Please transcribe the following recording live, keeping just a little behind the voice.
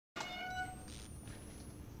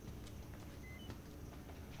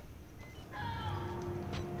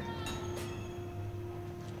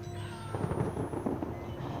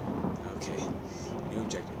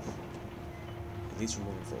objective. At least we're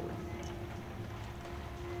moving forward.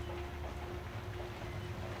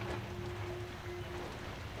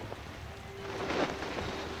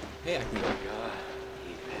 Hey, I can go. God,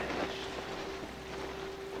 he vanished.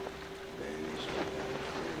 Vanished without a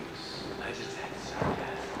trace. I just had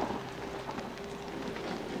sarcasm.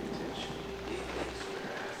 Intentionally gave his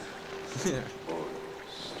wrath. Or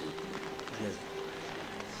stupid. Yes.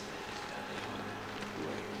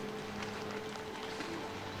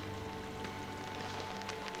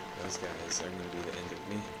 Those guys are going to be the end of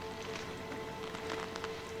me.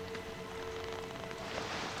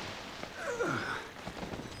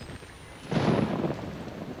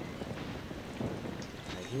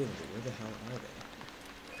 I hear them, but where the hell are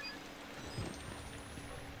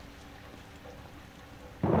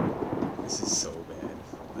they? This is so bad.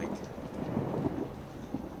 Like,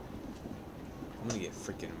 I'm gonna get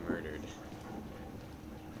freaking murdered.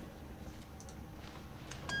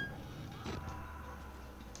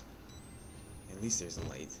 At least there's a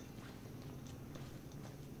light.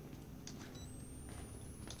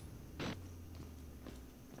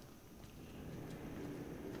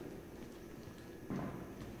 Oh,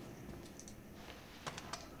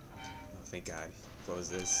 thank God. Close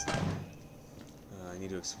this. I need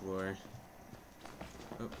to explore.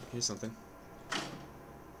 Oh, here's something.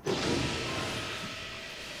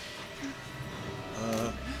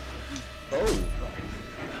 Oh!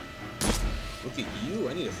 Look at you,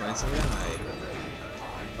 I need to find somewhere to hide.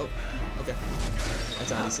 Oh, okay.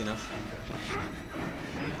 That's obvious enough.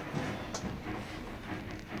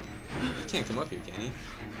 He can't come up here, can he?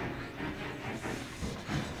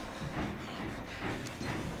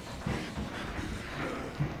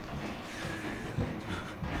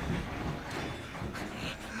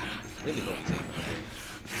 Really hope he can't come up here.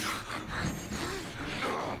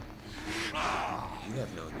 You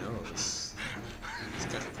have no nose. It's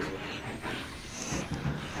kind of cool.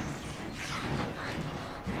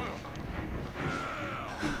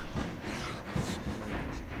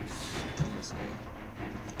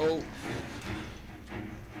 Oh!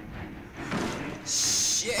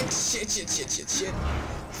 Shit!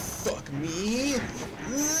 Fuck me!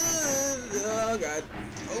 Oh god!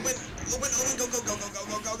 Open! Go!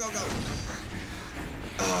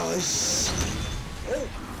 Oh shit! Oh!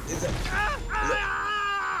 Is that?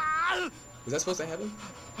 Was that supposed to happen?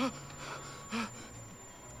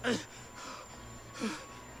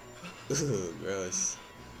 Ugh, gross.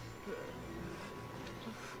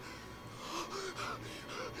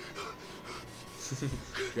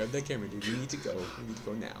 Grab that camera, dude. We need to go. We need to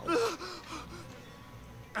go now.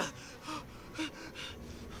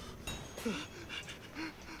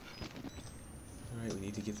 Alright, we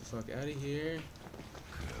need to get the fuck out of here.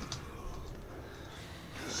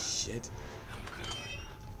 Shit.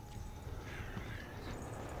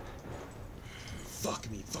 Fuck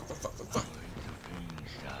me. Fuck.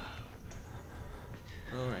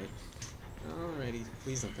 Alright. Alrighty.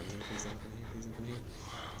 Please don't come here. Please don't come here.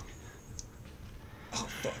 Oh,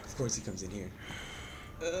 fuck. Of course he comes in here.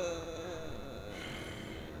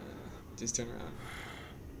 Just turn around.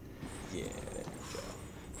 Yeah, there we go.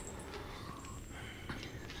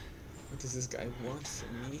 What does this guy want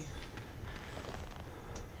from me?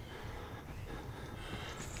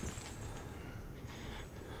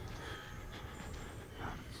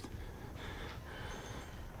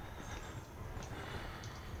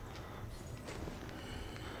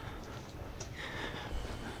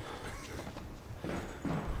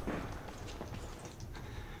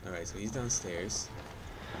 Alright, so he's downstairs.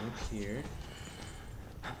 I'm up here.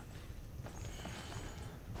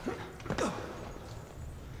 I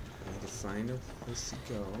need to find a place to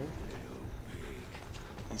go.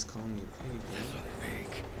 He's calling me a pig.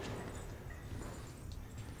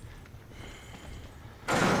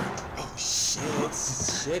 Oh shit!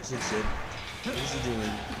 Shit. What is he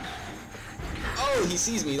doing? Oh, he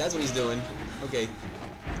sees me. That's what he's doing. Okay.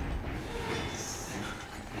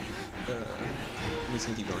 I'm just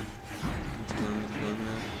gonna keep going.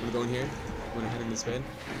 I'm gonna go in here. I'm gonna head in this bed,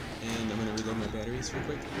 and I'm gonna reload my batteries real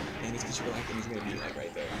quick. And it's pitch black, and he's gonna be like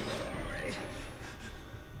right there.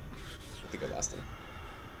 I think I lost him.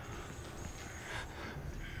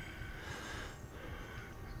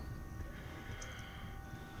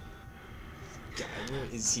 God, where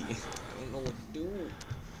is he? I don't know what to do.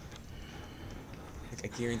 Like, I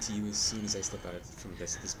guarantee you, as soon as I slip out from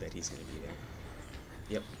this bed, he's gonna be there.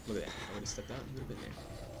 Yep, look at that. I would have stepped out and would have been there.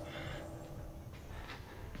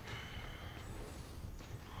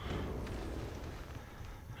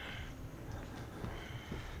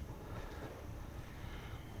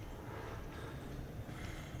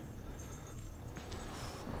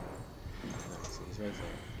 Nice, so he's right there.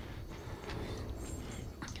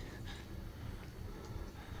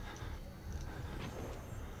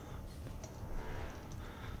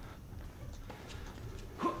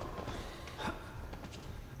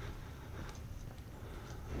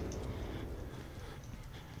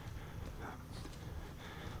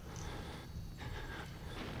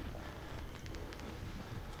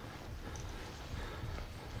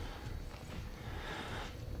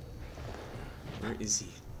 Where is he?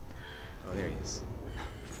 Oh, there he is.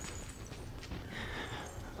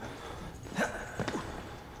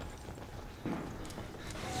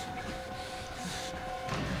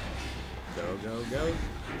 Go, go, go.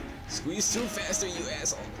 Squeeze through faster, you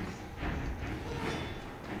asshole.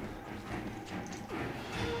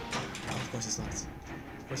 Oh, of course it's locked.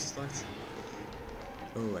 Of course it's locked.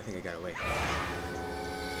 Oh, I think I got away.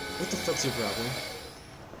 What the fuck's your problem?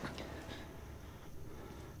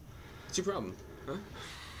 What's your problem? Huh?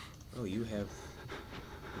 Oh, you have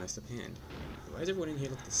a messed up hand. Why does everyone in here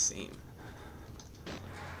look the same?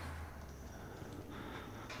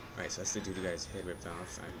 Alright, so that's the dude who got his head ripped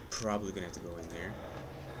off. I'm probably gonna have to go in there.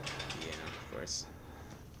 Yeah, of course.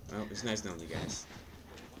 Well, it's nice knowing you guys.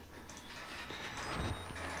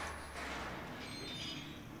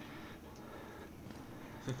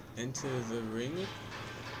 Enter the ring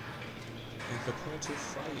and prepare to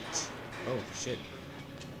fight. Oh, shit.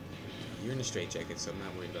 You're in a straitjacket, so I'm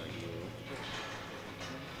not worried about you.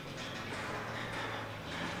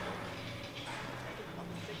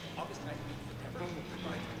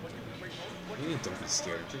 What do you mean don't be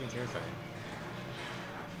scared? I'm freaking terrified.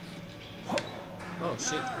 Oh,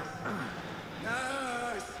 shit.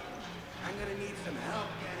 Nurse! I'm gonna need some help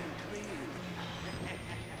getting clean.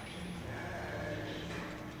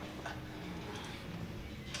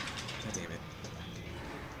 God damn it.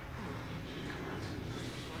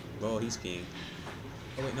 Oh, he's peeing.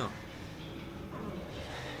 Oh, wait, no.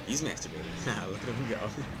 He's masturbating. Look at him go.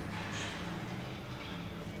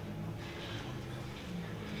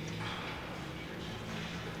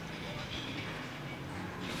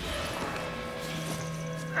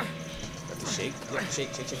 Shake. Yeah, shake.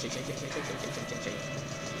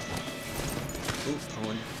 Ooh,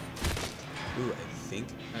 Cohen. Ooh, I think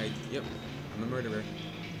yep, I'm a murderer.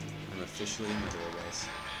 I'm officially a murderer, guys.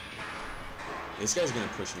 This guy's gonna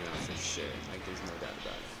push me off for sure. Like, there's no doubt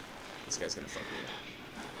about it. This guy's gonna fuck me up.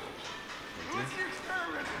 What's the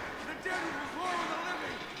experiment? The dead was war with the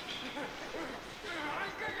living.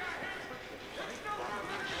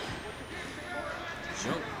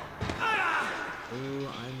 Jump. Ooh,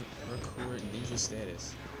 I'm parkour ninja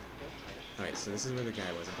status. Alright, so this is where the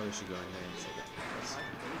guy was. I probably should go in there and check it out.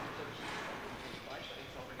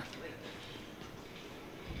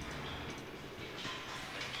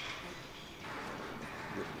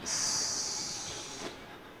 Witness.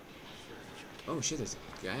 Oh shit, there's a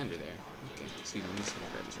guy under there. Okay, excuse me, I'm just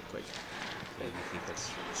gonna grab this real quick. I think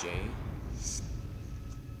that's Jay.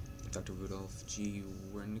 Dr. Rudolph G.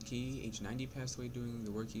 Wernicke, age 90, passed away doing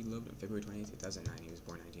the work he loved on February 28, 2009. He was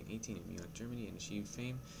born in 1918 in Munich, Germany, and achieved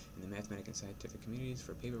fame in the mathematical and scientific communities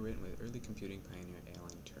for a paper written with early computing pioneer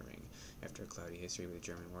Alan Turing. After a cloudy history with the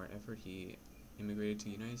German war effort, he immigrated to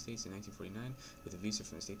the United States in 1949 with a visa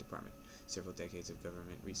from the State Department. Several decades of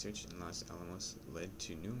government research in Los Alamos led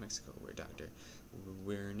to New Mexico, where Dr.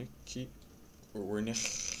 Wernicke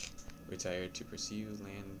retired to pursue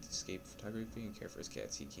landscape photography and care for his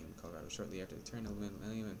cats. He came to Colorado shortly after the turn of the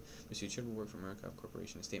millennium and pursued charitable work for Murkoff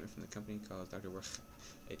Corporation. A statement from the company calls Dr. Wernicke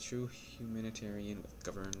a true humanitarian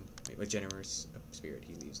with generous spirit.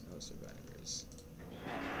 He leaves no survivors.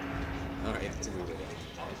 Alright, let's move it.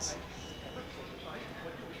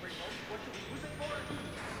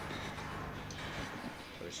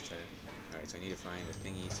 Alright, so I need to find the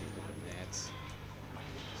thingy to open that.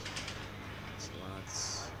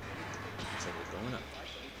 Slots. So we're going up.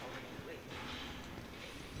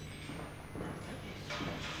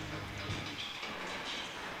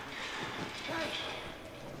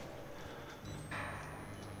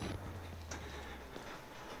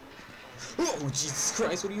 Oh, Jesus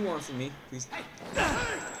Christ, what do you want from me? Please. Oh,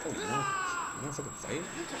 no. You wanna fucking fight? You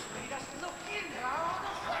just made us look into our own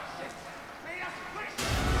reflections. Made us question.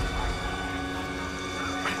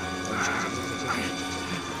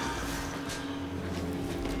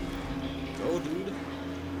 Go, dude.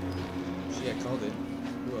 Gee, I called it.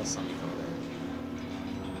 Who else saw me call that?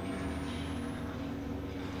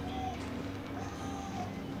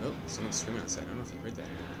 Oh, someone's screaming outside. I don't know if you heard that or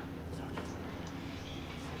not.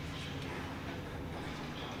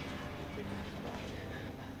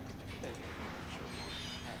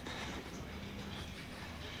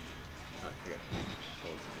 Oh, I gotta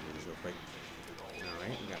hold these real quick.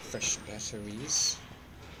 Alright, we got fresh batch batteries.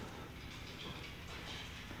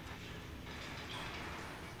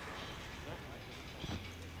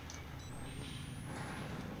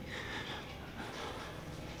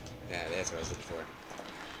 Yeah, that's what I was looking for.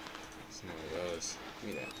 Some more of those.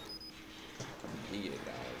 Give me that. Eat it,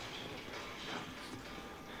 dog.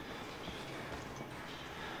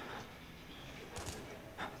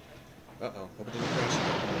 Uh-oh, hope it didn't crash.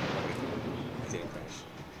 It didn't crash.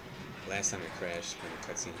 Last time it crashed when the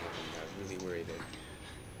cutscene happened, I was really worried that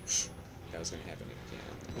that was going to happen again.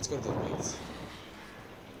 Let's go to the lights.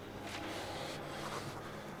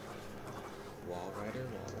 Wall Rider.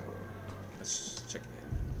 Let's check it in.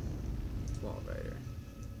 Wall Rider.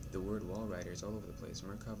 The word Wall Rider is all over the place.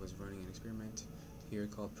 Murkoff was running an experiment here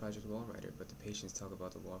called Project Wall Rider, but the patients talk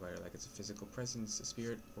about the Wall Rider like it's a physical presence, a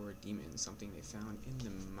spirit, or a demon, something they found in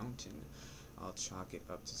the mountain. I'll chalk it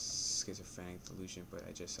up to schizophrenic delusion, but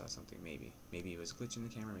I just saw something. Maybe it was a glitch in the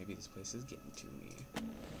camera. Maybe this place is getting to me.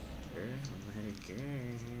 Can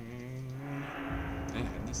I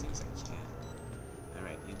hide these things? I can.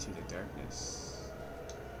 Alright, into the darkness.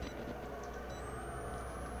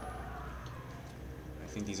 I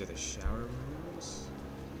think these are the shower rooms.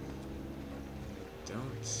 I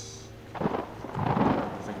don't. If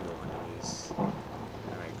I can go under these.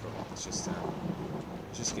 Alright, cool. Let's just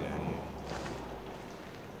get out of here.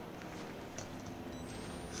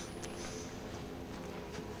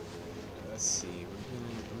 Let's see.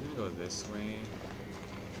 We're gonna go this way.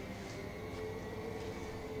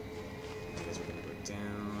 I guess we're gonna go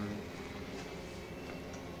down.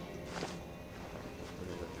 We're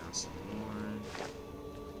gonna go down some more.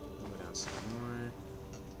 We'll go down some more.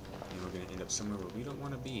 And we're gonna end up somewhere where we don't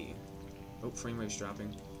want to be. Oh, frame rate's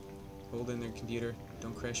dropping. Hold in there, computer.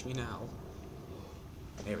 Don't crash me now.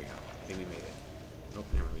 There we go. I think we made it. Oh,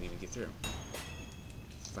 never mind. We didn't even get through.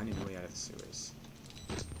 Finding a way out of the sewers.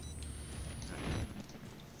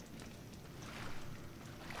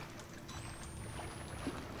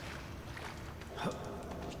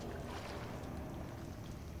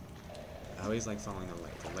 I always like following the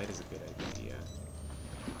light. The light is a good idea.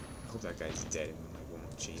 I hope that guy's dead and like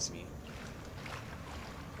won't chase me.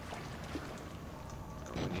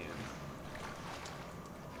 Going in.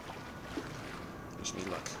 Wish me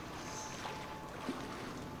luck.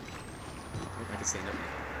 Hope I can stand up now.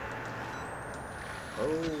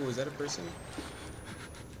 Oh, is that a person?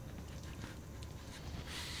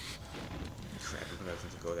 Crap, I'm gonna have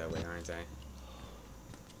to go that way, aren't I?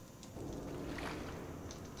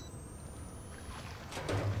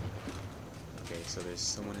 Okay, so there's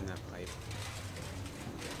someone in that pipe.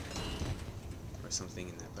 Or something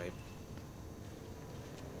in that pipe.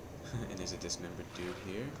 And there's a dismembered dude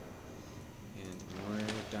here. And more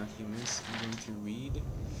documents I'm going to read.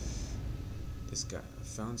 This guy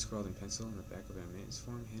found scrawled in pencil on the back of a minutes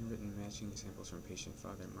form, handwritten, matching samples from patient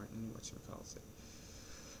Father Martin, whatchamacallit it.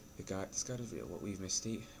 This got is real. What we've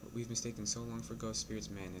mistaken so long for ghost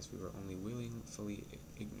spirits madness, we were only willfully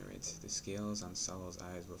ignorant. The scales on Saul's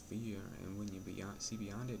eyes will fear, and when you see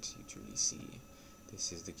beyond it, you truly see.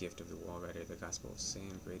 This is the gift of the Wall Rider, the gospel of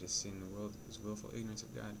sin. Greatest sin in the world is willful ignorance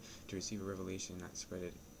of God. To receive a revelation, not spread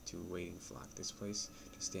it to a waiting flock. This place,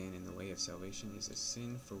 to stand in the way of salvation, is a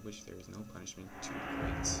sin for which there is no punishment too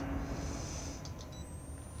great.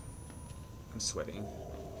 I'm sweating.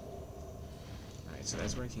 Alright, so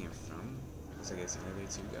that's where I came from. Looks like it's the only way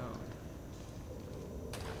to go.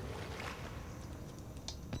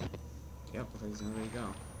 Yep, looks like it's the only way to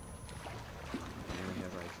go. And then we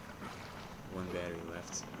have like one battery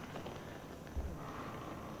left.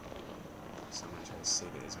 So I'm gonna try to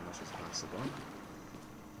save it as much as possible.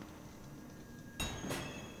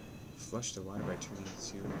 Flush the water by turning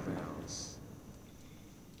two valves.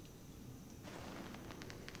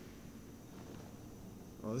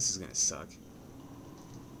 Well, this is gonna suck.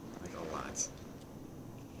 Like a lot.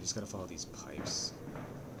 I just gotta follow these pipes.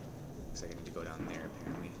 Looks like I need to go down there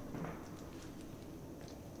apparently.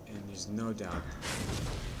 And there's no doubt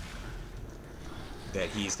that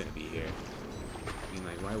he's gonna be here. I mean,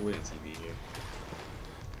 like, why wouldn't he be here?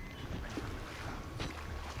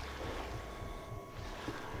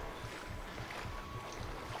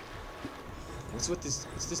 What's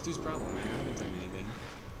this dude's problem, man? I haven't done anything.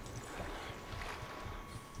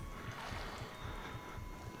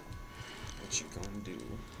 What you gonna do,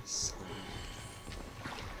 son?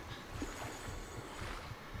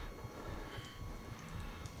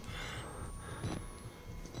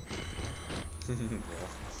 Well,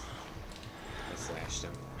 I flashed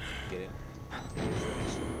him. Get it?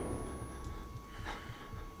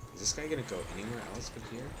 Is this guy gonna go anywhere else but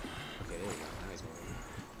here? Okay, there we go. Now he's moving.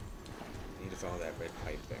 I need to follow that red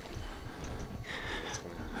pipe there. What's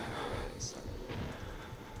going on? this.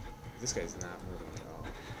 This guy's not moving at all.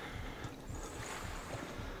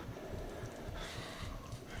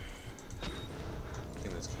 Okay,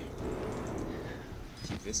 let's keep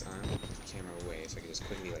this on, the camera away, so I can just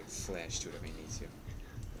quickly like flash to it if I need to.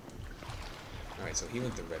 Alright, so he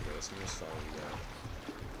went the red way, so I'm just follow you down.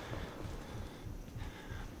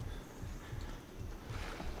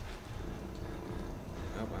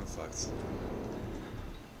 Oh, I'm fucked.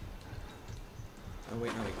 Oh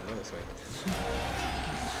wait, no, we can go this way.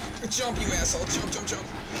 Jump, you asshole! Jump, jump, jump!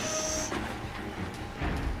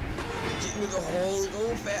 Get into the hole,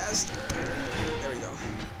 go faster! There we go.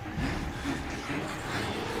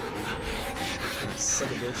 Suck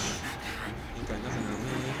a bitch. Ain't got nothing on me.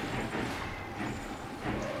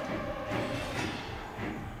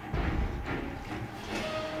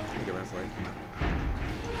 Take a run for it.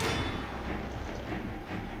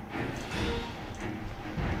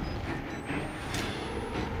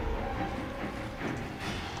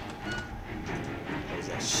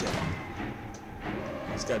 Shit.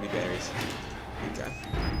 There's gotta be batteries. Okay.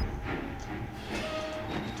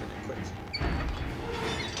 Turn it quick.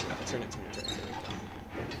 No, turn it. There we go.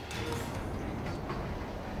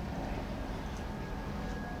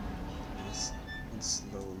 Nice and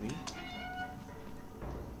slowly.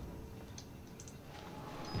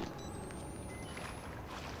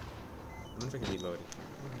 I wonder if I can reload it.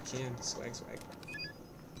 Oh, I can. Swag.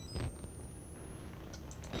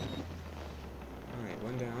 Alright,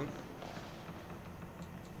 one down.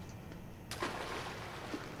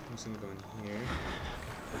 I'm just gonna go in here.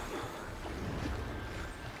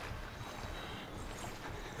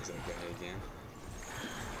 There's that guy again.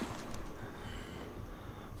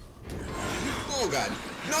 Oh god!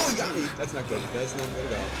 No, he got me! That's not good. That's not good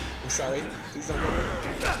at all. I'm sorry. Please don't go.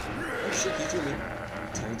 Oh shit, he threw me.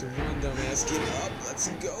 Time to run, dumbass. Get up. Let's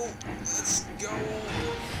go. Let's go.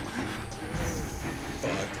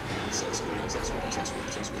 Fuck. I'm so screwed. Go.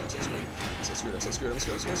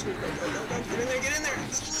 Get in there. That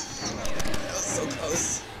was so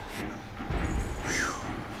close. Whew.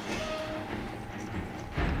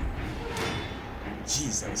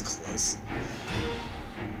 Jeez, that was close.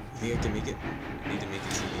 You think I can make it? I need to make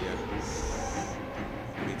it to the,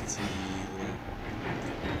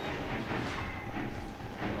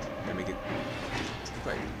 Gotta make it to the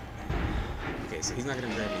pipe. Okay, so he's not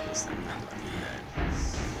gonna grab me this time. I'm not lucky with that.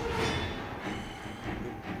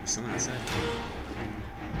 There's someone outside.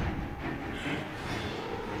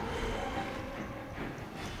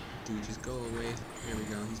 Dude, just go away. There we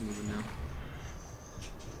go. He's moving now.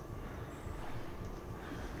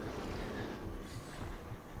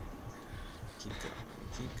 Keep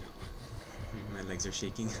going. My legs are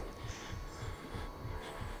shaking.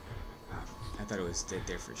 I thought it was dead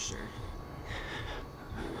there for sure.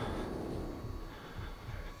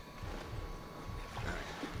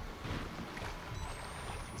 Alright.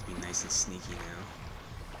 Let's be nice and sneaky now.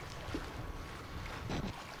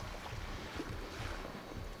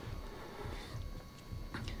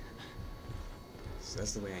 So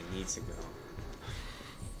that's the way I need to go.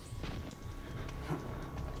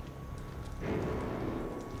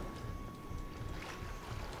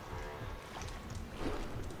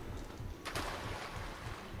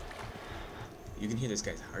 You can hear this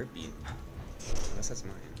guy's heartbeat. Unless that's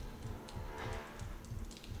mine.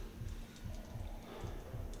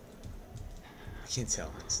 I can't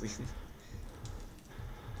tell, honestly.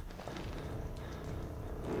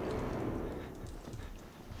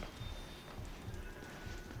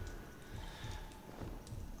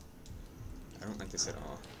 I don't like this at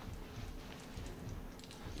all.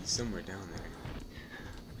 He's somewhere down there.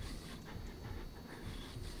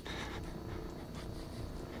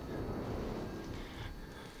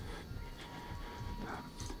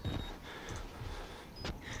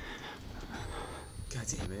 God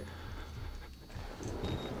damn it.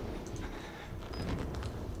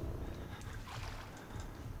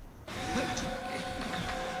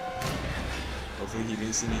 Hopefully he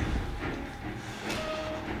didn't see me.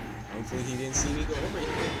 Hopefully he didn't see me go over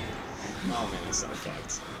here. Oh man, this is all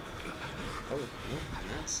fucked. Oh, no,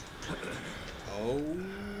 nice. Oh,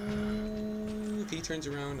 if he turns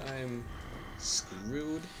around, I'm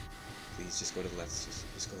screwed. Please just go to the left.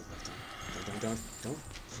 Just go to the left. Don't.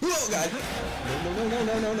 Oh god! No.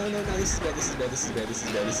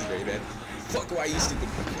 This is very bad. Fuck, why are you stupid?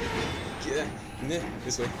 Get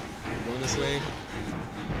this way. I'm going this way.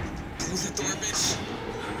 Close the door, bitch!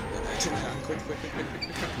 Turn it on. Quick.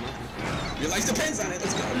 Come on. Your life depends on it.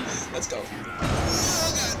 Let's go.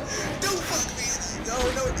 Oh god! Don't fuck me! No.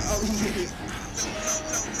 Oh,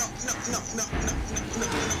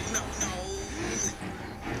 no.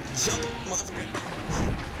 Jump, motherfucker.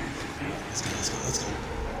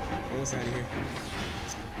 us out of here.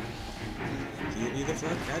 Get me the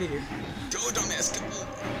fuck out of here. Go, dumbass, go!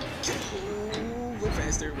 Go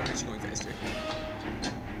faster. Why aren't you going faster?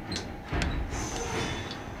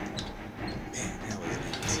 Man, that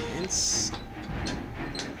was intense.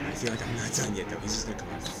 I feel like I'm not done yet, though. He's just gonna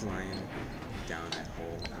come flying down that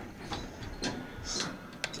hole.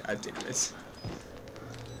 God damn it.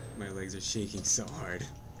 My legs are shaking so hard.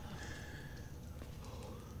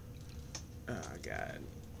 Oh, God.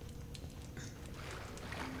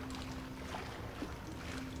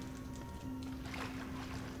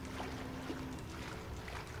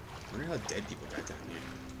 I wonder how dead people got down here.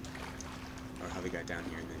 Or how they got down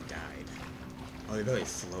here and then died. Oh, they're probably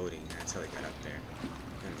floating. That's how they got up there.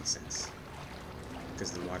 That makes sense.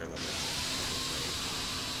 Because of the water level.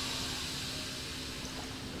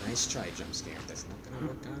 Nice try, jump scare. That's not gonna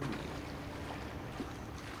work on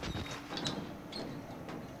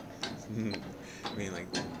me. I mean, like,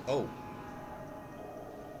 oh.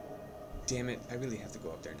 Damn it, I really have to go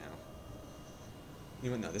up there now. You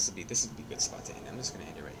know what, no, this would be a good spot to end. I'm just gonna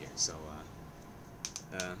end it right here. So,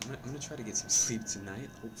 I'm gonna try to get some sleep tonight,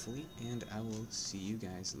 hopefully, and I will see you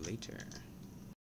guys later.